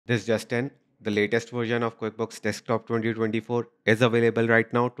This just in, the latest version of QuickBooks Desktop 2024 is available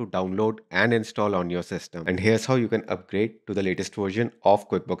right now to download and install on your system. And here's how you can upgrade to the latest version of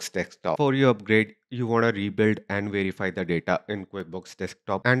QuickBooks Desktop. Before you upgrade, you want to rebuild and verify the data in QuickBooks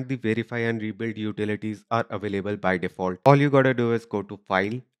Desktop, and the verify and rebuild utilities are available by default. All you gotta do is go to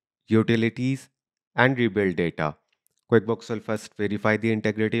File, Utilities, and Rebuild Data. QuickBooks will first verify the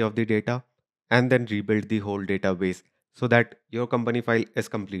integrity of the data and then rebuild the whole database so that your company file is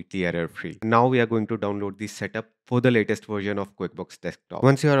completely error free. Now we are going to download the setup for the latest version of QuickBooks Desktop.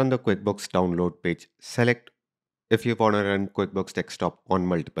 Once you are on the QuickBooks download page, select if you want to run QuickBooks Desktop on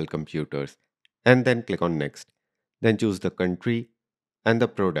multiple computers and then click on next. Then choose the country and the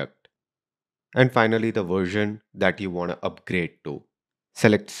product and finally the version that you want to upgrade to.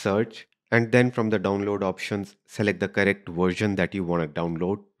 Select search and then from the download options, select the correct version that you want to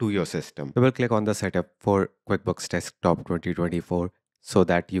download to your system. Double click on the setup for QuickBooks Desktop 2024 so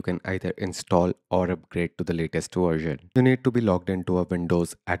that you can either install or upgrade to the latest version. You need to be logged into a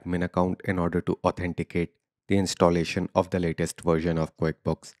Windows admin account in order to authenticate the installation of the latest version of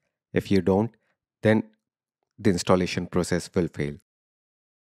QuickBooks. If you don't, then the installation process will fail.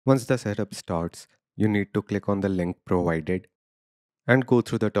 Once the setup starts, you need to click on the link provided and go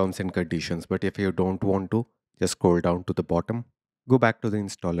through the terms and conditions. But if you don't want to, just scroll down to the bottom, go back to the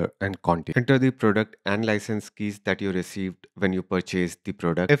installer and continue. Enter the product and license keys that you received when you purchased the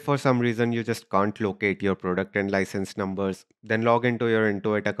product. If for some reason you just can't locate your product and license numbers, then log into your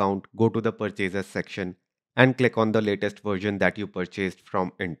Intuit account, go to the purchases section and click on the latest version that you purchased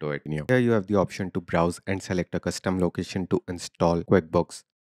from Intuit. Here you have the option to browse and select a custom location to install QuickBooks.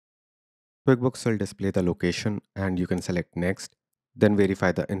 QuickBooks will display the location and you can select next, then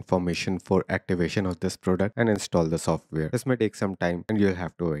verify the information for activation of this product and install the software. This may take some time and you'll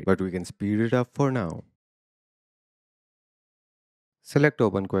have to wait, but we can speed it up for now. Select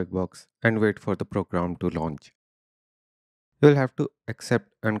Open QuickBooks and wait for the program to launch. You'll have to accept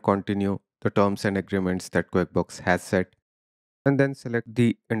and continue the terms and agreements that QuickBooks has set and then select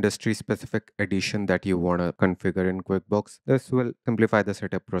the industry specific edition that you want to configure in QuickBooks. This will simplify the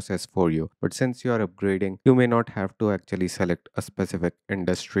setup process for you. But since you are upgrading, you may not have to actually select a specific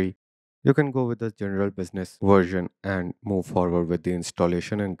industry. You can go with the general business version and move forward with the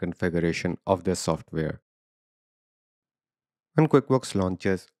installation and configuration of this software. When QuickBooks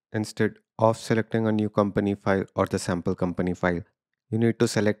launches, instead of selecting a new company file or the sample company file, you need to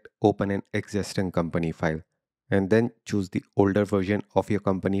select Open an existing company file and then choose the older version of your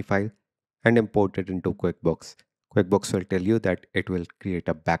company file and import it into QuickBooks. QuickBooks will tell you that it will create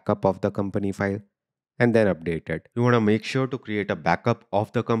a backup of the company file and then update it. You want to make sure to create a backup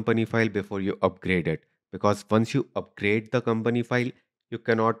of the company file before you upgrade it, because once you upgrade the company file, you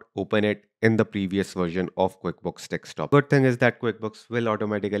cannot open it in the previous version of QuickBooks Desktop. Good thing is that QuickBooks will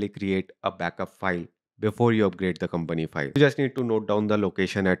automatically create a backup file before you upgrade the company file. You just need to note down the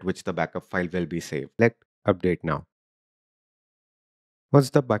location at which the backup file will be saved. Select Update Now.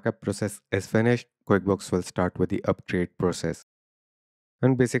 Once the backup process is finished, QuickBooks will start with the upgrade process.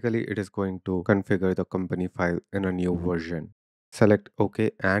 And basically, it is going to configure the company file in a new version. Select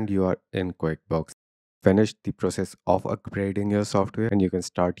OK and you are in QuickBooks. Finish the process of upgrading your software and you can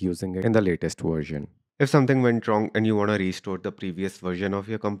start using it in the latest version. If something went wrong and you want to restore the previous version of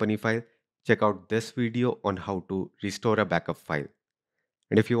your company file, check out this video on how to restore a backup file.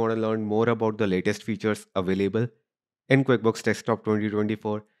 And if you want to learn more about the latest features available in QuickBooks Desktop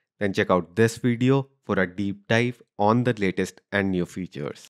 2024, then check out this video for a deep dive on the latest and new features.